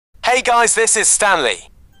Hey guys, this is Stanley,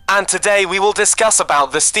 and today we will discuss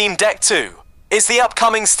about the Steam Deck 2. Is the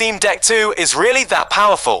upcoming Steam Deck 2 is really that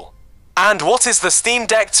powerful? And what is the Steam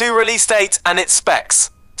Deck 2 release date and its specs?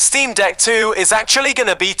 Steam Deck 2 is actually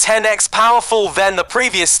gonna be 10x powerful than the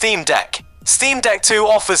previous Steam Deck. Steam Deck 2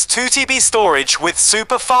 offers 2TB storage with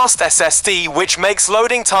super fast SSD, which makes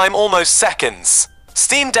loading time almost seconds.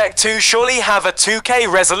 Steam Deck 2 surely have a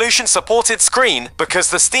 2K resolution supported screen because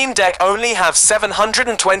the Steam Deck only have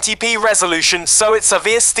 720p resolution, so it's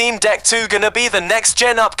obvious Steam Deck 2 gonna be the next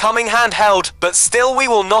gen upcoming handheld, but still we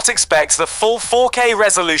will not expect the full 4K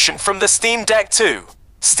resolution from the Steam Deck 2.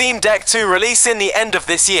 Steam Deck 2 release in the end of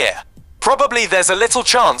this year. Probably there's a little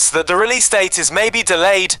chance that the release date is maybe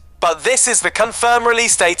delayed, but this is the confirmed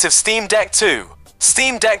release date of Steam Deck 2.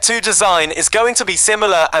 Steam Deck 2 design is going to be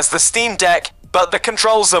similar as the Steam Deck, but the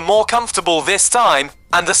controls are more comfortable this time,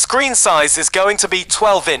 and the screen size is going to be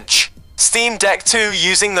 12-inch. Steam Deck 2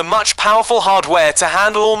 using the much powerful hardware to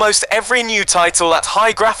handle almost every new title at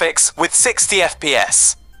high graphics with 60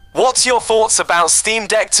 FPS. What's your thoughts about Steam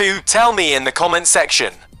Deck 2? Tell me in the comment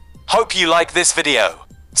section. Hope you like this video.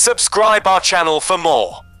 Subscribe our channel for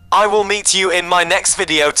more. I will meet you in my next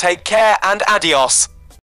video. Take care and adios.